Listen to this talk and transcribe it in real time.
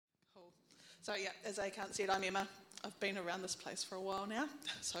So yeah, as Akan said, I'm Emma. I've been around this place for a while now,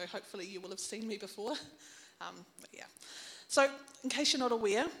 so hopefully you will have seen me before. Yeah. So in case you're not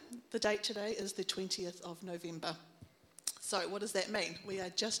aware, the date today is the 20th of November. So what does that mean? We are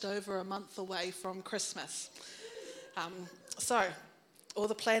just over a month away from Christmas. So all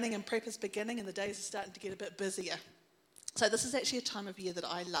the planning and prep is beginning and the days are starting to get a bit busier. So this is actually a time of year that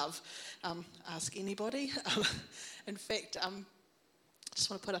I love. Ask anybody. In fact, I just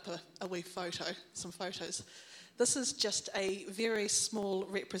want to put up a wee photo, some photos. This is just a very small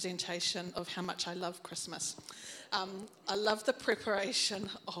representation of how much I love Christmas. I love the preparation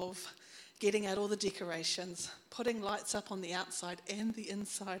of getting out all the decorations, putting lights up on the outside and the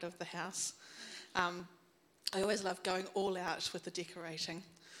inside of the house. I always love going all out with the decorating.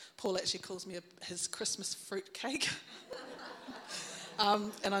 Paul actually calls me his Christmas fruit cake.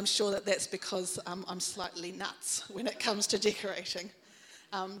 And I'm sure that that's because I'm slightly nuts when it comes to decorating.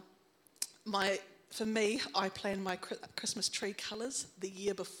 For me, I plan my Christmas tree colours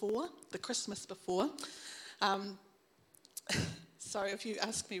the Christmas before. So if you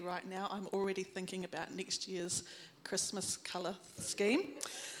ask me right now, I'm already thinking about next year's Christmas colour scheme.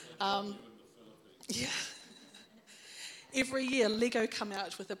 Yeah. Every year, Lego come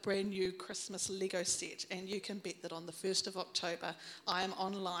out with a brand new Christmas Lego set, and you can bet that on the 1st of October, I am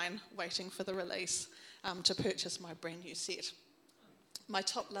online waiting for the release to purchase my brand new set. My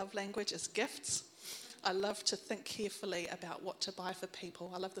top love language is gifts. I love to think carefully about what to buy for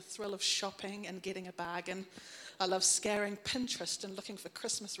people. I love the thrill of shopping and getting a bargain. I love scouring Pinterest and looking for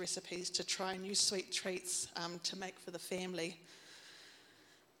Christmas recipes to try new sweet treats to make for the family.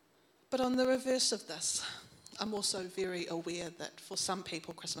 But on the reverse of this, I'm also very aware that for some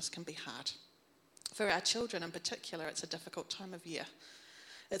people, Christmas can be hard. For our children in particular, it's a difficult time of year.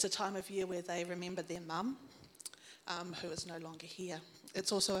 It's a time of year where they remember their mum, who is no longer here.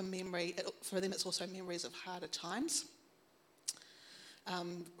 It's also a memory, for them it's also memories of harder times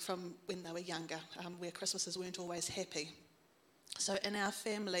from when they were younger, where Christmases weren't always happy. So in our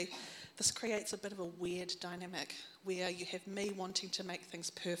family, this creates a bit of a weird dynamic where you have me wanting to make things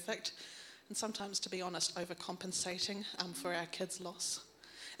perfect and sometimes, to be honest, overcompensating for our kids' loss.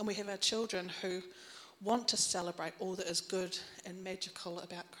 And we have our children who want to celebrate all that is good and magical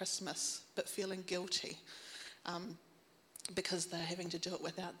about Christmas, but feeling guilty because they're having to do it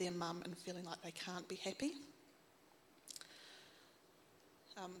without their mum and feeling like they can't be happy.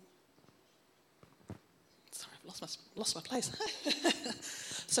 Sorry, I've lost my place.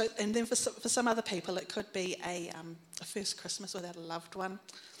 So, and then for some other people, it could be a first Christmas without a loved one.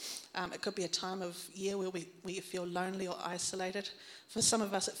 It could be a time of year where you feel lonely or isolated. For some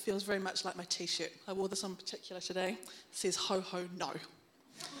of us, it feels very much like my T-shirt. I wore this in particular today. It says, ho, ho, no.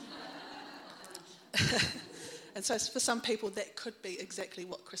 And so for some people, that could be exactly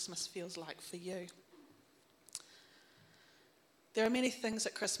what Christmas feels like for you. There are many things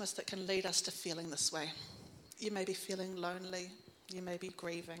at Christmas that can lead us to feeling this way. You may be feeling lonely. You may be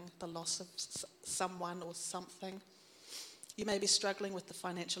grieving the loss of someone or something. You may be struggling with the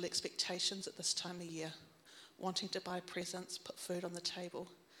financial expectations at this time of year, wanting to buy presents, put food on the table.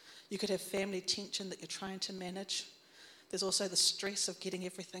 You could have family tension that you're trying to manage. There's also the stress of getting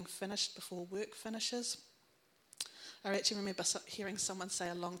everything finished before work finishes. I actually remember hearing someone say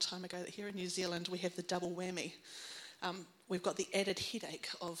a long time ago that here in New Zealand we have the double whammy. We've got the added headache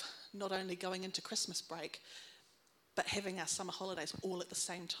of not only going into Christmas break, but having our summer holidays all at the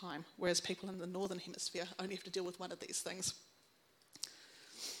same time, whereas people in the Northern Hemisphere only have to deal with one of these things.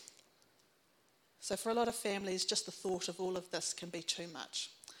 So for a lot of families, just the thought of all of this can be too much.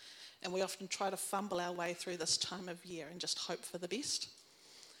 And we often try to fumble our way through this time of year and just hope for the best.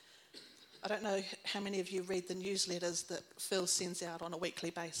 I don't know how many of you read the newsletters that Phil sends out on a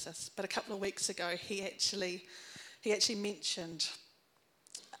weekly basis, but a couple of weeks ago he actually mentioned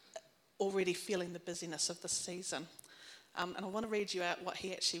already feeling the busyness of this season. And I want to read you out what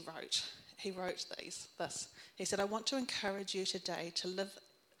he actually wrote. He wrote this. He said, I want to encourage you today to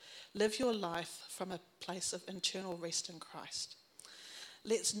live your life from a place of internal rest in Christ.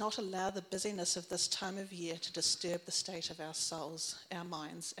 Let's not allow the busyness of this time of year to disturb the state of our souls. Our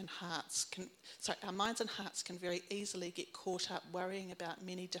minds and hearts can very easily get caught up worrying about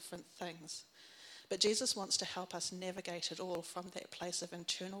many different things. But Jesus wants to help us navigate it all from that place of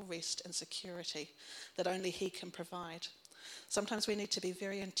internal rest and security that only He can provide. Sometimes we need to be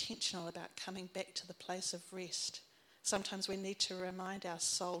very intentional about coming back to the place of rest. Sometimes we need to remind our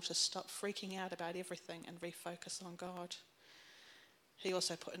soul to stop freaking out about everything and refocus on God. He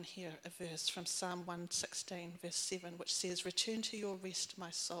also put in here a verse from Psalm 116, verse 7, which says, Return to your rest, my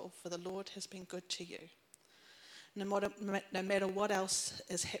soul, for the Lord has been good to you. No matter what else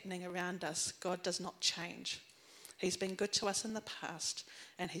is happening around us, God does not change. He's been good to us in the past,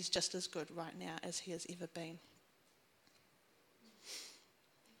 and he's just as good right now as he has ever been.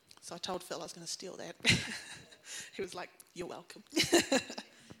 So I told Phil I was going to steal that. He was like, "You're welcome."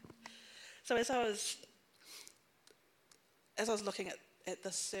 So as I was looking at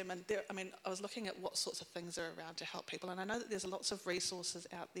this sermon, I was looking at what sorts of things are around to help people, and I know that there's lots of resources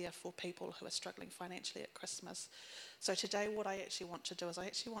out there for people who are struggling financially at Christmas. So today what I actually want to do is I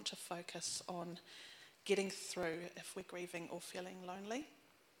actually want to focus on getting through if we're grieving or feeling lonely,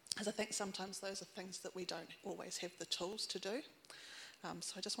 because I think sometimes those are things that we don't always have the tools to do.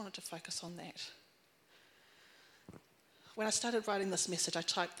 So I just wanted to focus on that. When I started writing this message, I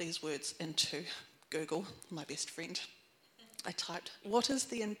typed these words into Google, my best friend. I typed, "What is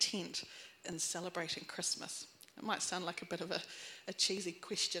the intent in celebrating Christmas?" It might sound like a bit of a cheesy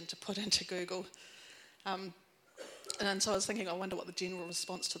question to put into Google. And so I was thinking, I wonder what the general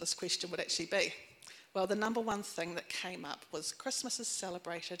response to this question would actually be. Well, the number one thing that came up was Christmas is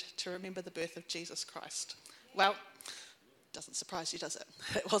celebrated to remember the birth of Jesus Christ. Well, doesn't surprise you, does it?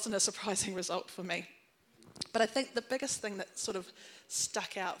 It wasn't a surprising result for me. But I think the biggest thing that sort of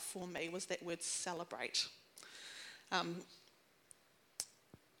stuck out for me was that word celebrate.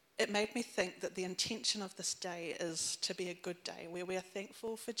 It made me think that the intention of this day is to be a good day where we are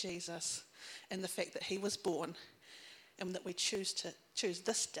thankful for Jesus and the fact that he was born, and that we choose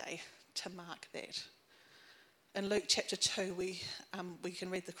this day to mark that. In Luke chapter 2, we can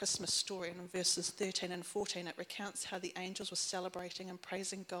read the Christmas story, and in verses 13 and 14 it recounts how the angels were celebrating and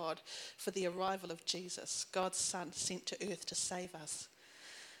praising God for the arrival of Jesus, God's Son sent to earth to save us.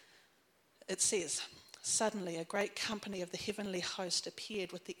 It says, "Suddenly a great company of the heavenly host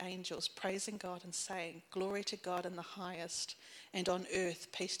appeared with the angels, praising God and saying, 'Glory to God in the highest, and on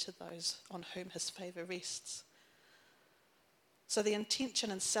earth peace to those on whom his favour rests.'" So the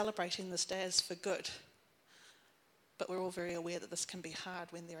intention in celebrating this day is for good. But we're all very aware that this can be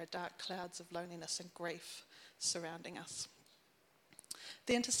hard when there are dark clouds of loneliness and grief surrounding us.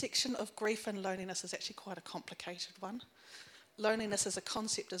 The intersection of grief and loneliness is actually quite a complicated one. Loneliness as a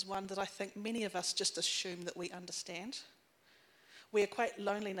concept is one that I think many of us just assume that we understand. We equate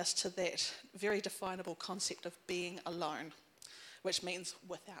loneliness to that very definable concept of being alone, which means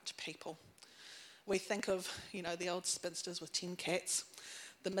without people. We think of, the old spinsters with 10 cats,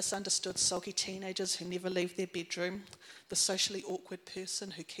 the misunderstood sulky teenagers who never leave their bedroom, the socially awkward person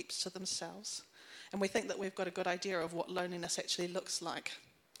who keeps to themselves. And we think that we've got a good idea of what loneliness actually looks like.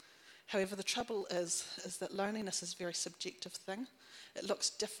 However, the trouble is that loneliness is a very subjective thing. It looks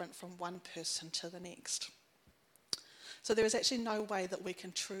different from one person to the next. So there is actually no way that we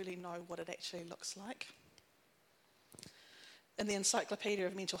can truly know what it actually looks like. In the Encyclopedia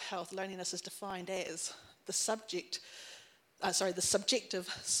of Mental Health, loneliness is defined as the subjective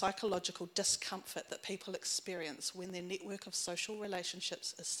psychological discomfort that people experience when their network of social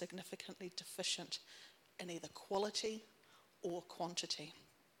relationships is significantly deficient in either quality or quantity.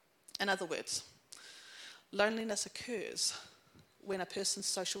 In other words, loneliness occurs when a person's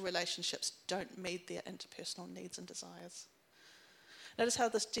social relationships don't meet their interpersonal needs and desires. Notice how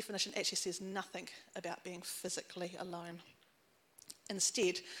this definition actually says nothing about being physically alone.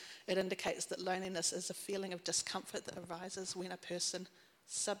 Instead, it indicates that loneliness is a feeling of discomfort that arises when a person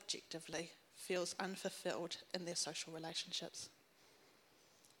subjectively feels unfulfilled in their social relationships.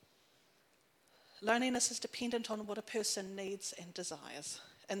 Loneliness is dependent on what a person needs and desires,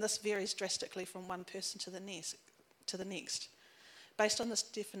 and this varies drastically from one person to the next. Based on this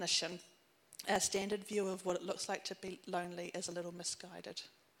definition, our standard view of what it looks like to be lonely is a little misguided.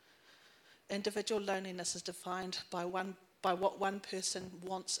 Individual loneliness is defined by what one person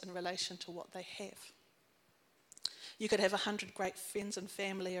wants in relation to what they have. You could have 100 great friends and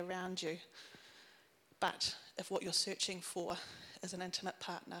family around you, but if what you're searching for is an intimate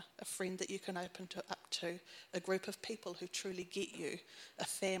partner, a friend that you can open up to, a group of people who truly get you, a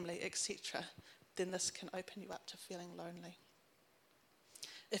family, etc., then this can open you up to feeling lonely.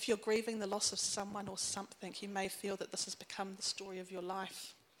 If you're grieving the loss of someone or something, you may feel that this has become the story of your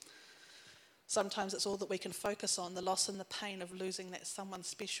life. Sometimes it's all that we can focus on, the loss and the pain of losing that someone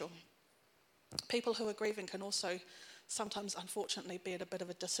special. People who are grieving can also sometimes, unfortunately, be at a bit of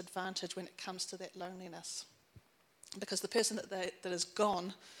a disadvantage when it comes to that loneliness. Because the person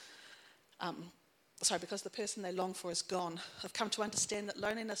because the person they long for is gone, I've come to understand that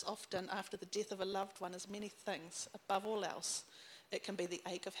loneliness often, after the death of a loved one, is many things. Above all else, it can be the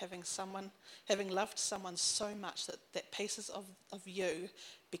ache of having loved someone so much that pieces of you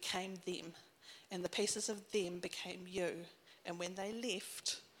became them, and the pieces of them became you. And when they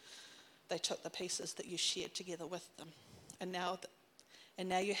left, they took the pieces that you shared together with them. And now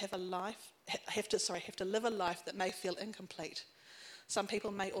you have to live a life that may feel incomplete. Some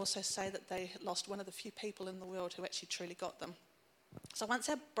people may also say that they lost one of the few people in the world who actually truly got them. So once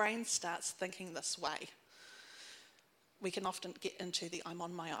our brain starts thinking this way, we can often get into the I'm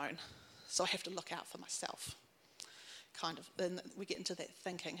on my own, so I have to look out for myself kind of. Then we get into that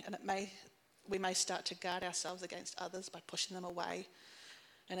thinking, and we may start to guard ourselves against others by pushing them away.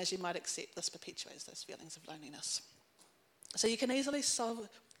 And as you might accept, this perpetuates those feelings of loneliness. So you can't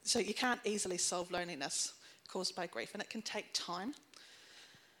easily solve loneliness caused by grief, and it can take time.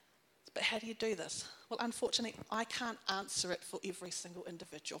 But how do you do this? Well, unfortunately, I can't answer it for every single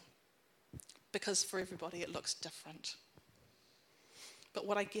individual, because for everybody it looks different. But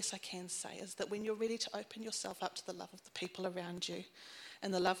what I guess I can say is that when you're ready to open yourself up to the love of the people around you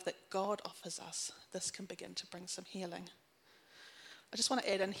and the love that God offers us, this can begin to bring some healing. I just want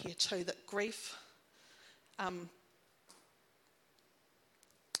to add in here too that grief,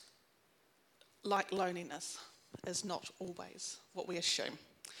 like loneliness, is not always what we assume.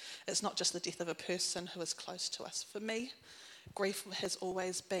 It's not just the death of a person who is close to us. For me, grief has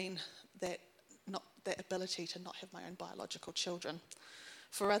always been that ability to not have my own biological children.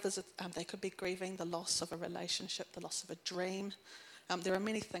 For others, they could be grieving the loss of a relationship, the loss of a dream. There are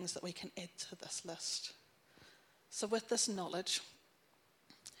many things that we can add to this list. So with this knowledge,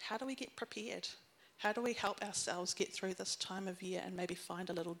 how do we get prepared? How do we help ourselves get through this time of year and maybe find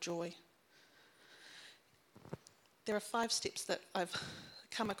a little joy? There are 5 steps that I've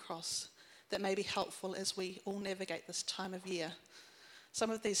come across that may be helpful as we all navigate this time of year. Some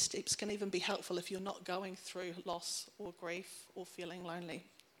of these steps can even be helpful if you're not going through loss or grief or feeling lonely.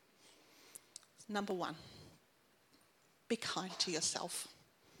 Number 1, be kind to yourself.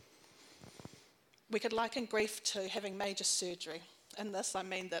 We could liken grief to having major surgery. In this, I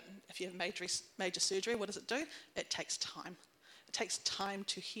mean that if you have major surgery, what does it do? It takes time. It takes time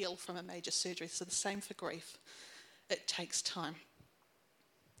to heal from a major surgery. So the same for grief. It takes time.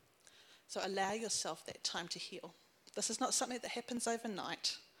 So allow yourself that time to heal. This is not something that happens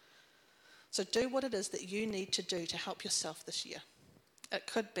overnight. So do what it is that you need to do to help yourself this year. It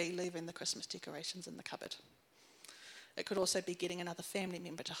could be leaving the Christmas decorations in the cupboard. It could also be getting another family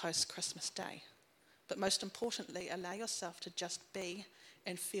member to host Christmas Day. But most importantly, allow yourself to just be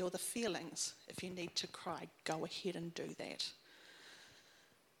and feel the feelings. If you need to cry, go ahead and do that.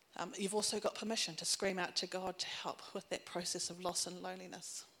 You've also got permission to scream out to God to help with that process of loss and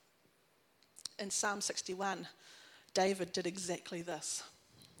loneliness. In Psalm 61, David did exactly this.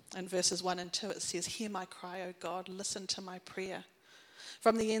 In verses 1 and 2, it says, "Hear my cry, O God, listen to my prayer.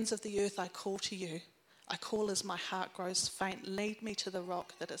 From the ends of the earth I call to you. I call as my heart grows faint. Lead me to the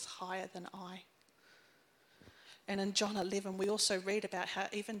rock that is higher than I." And in John 11, we also read about how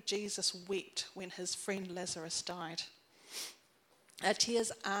even Jesus wept when his friend Lazarus died. Our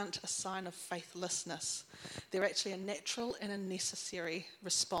tears aren't a sign of faithlessness. They're actually a natural and a necessary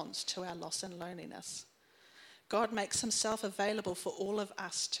response to our loss and loneliness. God makes himself available for all of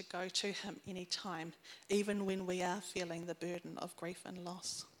us to go to him anytime, even when we are feeling the burden of grief and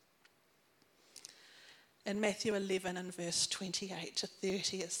loss. In Matthew 11 and verse 28 to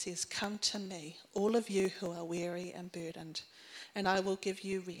 30, it says, "Come to me, all of you who are weary and burdened, and I will give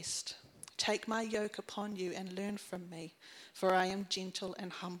you rest. Take my yoke upon you and learn from me, for I am gentle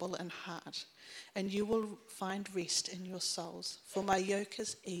and humble in heart, and you will find rest in your souls. For my yoke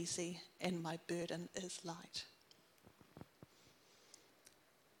is easy and my burden is light."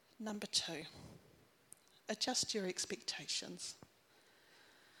 Number 2, adjust your expectations.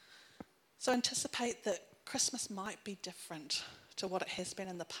 So anticipate that Christmas might be different to what it has been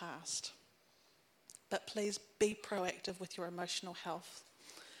in the past. But please be proactive with your emotional health.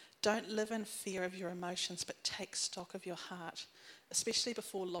 Don't live in fear of your emotions, but take stock of your heart, especially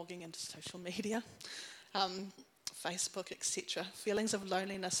before logging into social media, Facebook, etc. Feelings of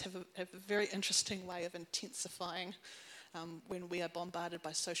loneliness have a very interesting way of intensifying when we are bombarded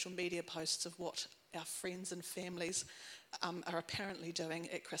by social media posts of what our friends and families are apparently doing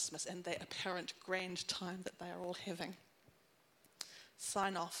at Christmas and that apparent grand time that they are all having.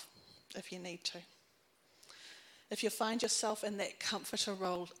 Sign off if you need to. If you find yourself in that comforter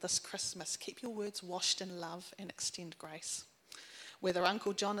role this Christmas, keep your words washed in love and extend grace. Whether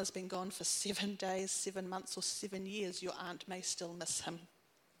Uncle John has been gone for 7 days, 7 months or 7 years, your aunt may still miss him.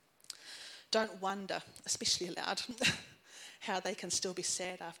 Don't wonder, especially aloud, how they can still be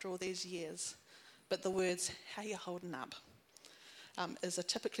sad after all these years. But the words, "How you holding up?" is a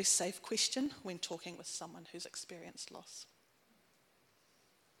typically safe question when talking with someone who's experienced loss.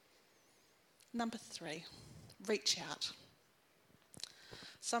 Number 3, reach out.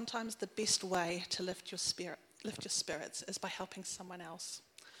 Sometimes the best way to lift your spirits is by helping someone else.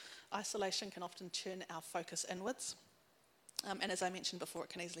 Isolation can often turn our focus inwards, and as I mentioned before,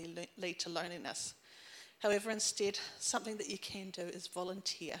 it can easily lead to loneliness. However, instead, something that you can do is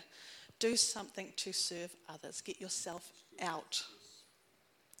volunteer. Do something to serve others. Get yourself out.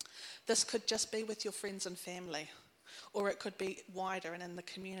 This could just be with your friends and family, or it could be wider and in the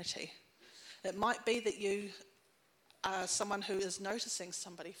community. It might be that you are someone who is noticing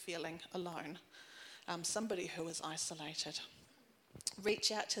somebody feeling alone, somebody who is isolated.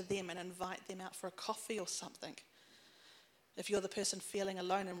 Reach out to them and invite them out for a coffee or something. If you're the person feeling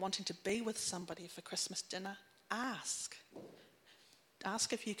alone and wanting to be with somebody for Christmas dinner, ask.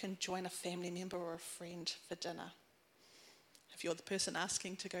 Ask if you can join a family member or a friend for dinner. If you're the person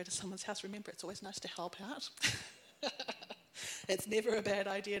asking to go to someone's house, remember it's always nice to help out. It's never a bad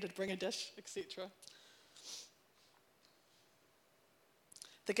idea to bring a dish, etc.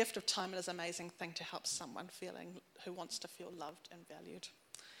 The gift of time is an amazing thing to help someone who wants to feel loved and valued.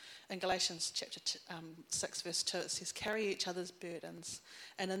 In Galatians chapter 6 verse 2 it says, "Carry each other's burdens,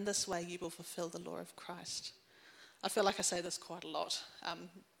 and in this way you will fulfill the law of Christ." I feel like I say this quite a lot,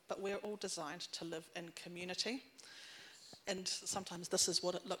 but we're all designed to live in community, and sometimes this is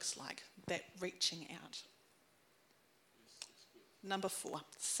what it looks like, that reaching out. Number 4,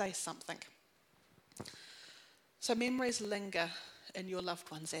 say something. So memories linger in your loved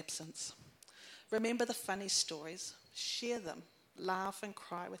one's absence. Remember the funny stories, share them, laugh and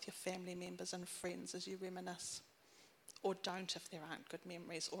cry with your family members and friends as you reminisce. Or don't if there aren't good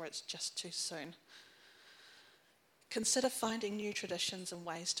memories or it's just too soon. Consider finding new traditions and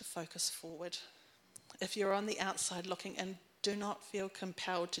ways to focus forward. If you're on the outside looking in, do not feel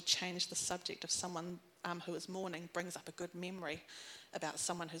compelled to change the subject if someone who is mourning brings up a good memory about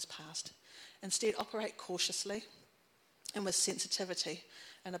someone who's passed. Instead, operate cautiously and with sensitivity,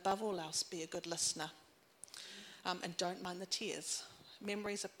 and above all else, be a good listener. And don't mind the tears.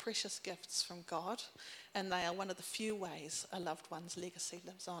 Memories are precious gifts from God, and they are one of the few ways a loved one's legacy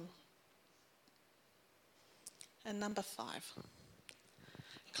lives on. And number 5,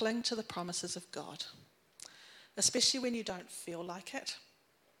 cling to the promises of God, especially when you don't feel like it.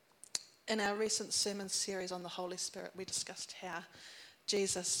 In our recent sermon series on the Holy Spirit, we discussed how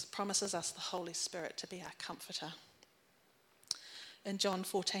Jesus promises us the Holy Spirit to be our comforter. In John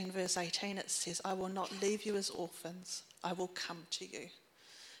 14 verse 18 it says, "I will not leave you as orphans, I will come to you."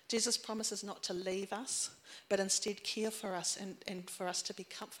 Jesus promises not to leave us, but instead care for us and for us to be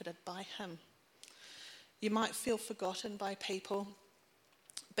comforted by him. You might feel forgotten by people,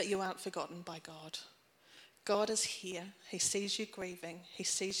 but you aren't forgotten by God. God is here. He sees you grieving. He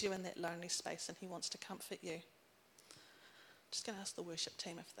sees you in that lonely space, and he wants to comfort you. I'm just going to ask the worship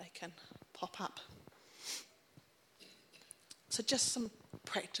team if they can pop up. So just some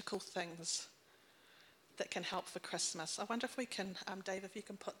practical things that can help for Christmas. I wonder if we can, Dave, if you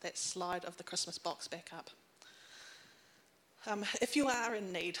can put that slide of the Christmas box back up. If you are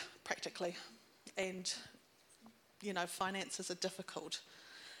in need, practically, and, finances are difficult,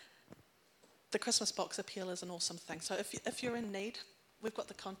 the Christmas box appeal is an awesome thing. So if you're in need, we've got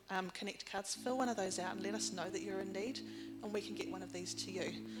the Connect cards. Fill one of those out and let us know that you're in need, and we can get one of these to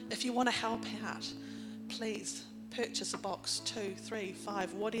you. If you want to help out, please purchase a box, 2, 3,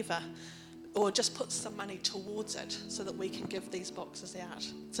 5, whatever, or just put some money towards it so that we can give these boxes out.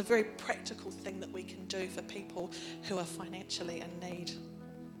 It's a very practical thing that we can do for people who are financially in need.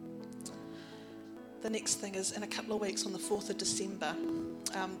 The next thing is, in a couple of weeks on the 4th of December,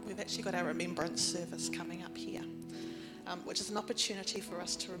 we've actually got our remembrance service coming up here, which is an opportunity for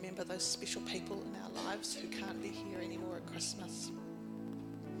us to remember those special people in our lives who can't be here anymore at Christmas.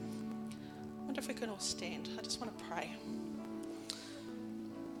 I wonder if we can all stand. I just want to pray.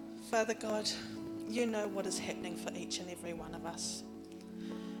 Father God, you know what is happening for each and every one of us.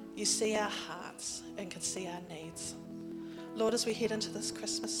 You see our hearts and can see our needs. Lord, as we head into this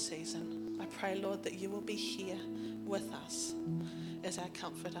Christmas season, I pray, Lord, that you will be here with us as our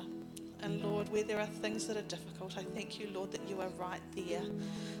comforter. And Lord, where there are things that are difficult, I thank you, Lord, that you are right there,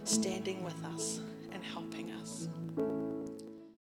 standing with us and helping us.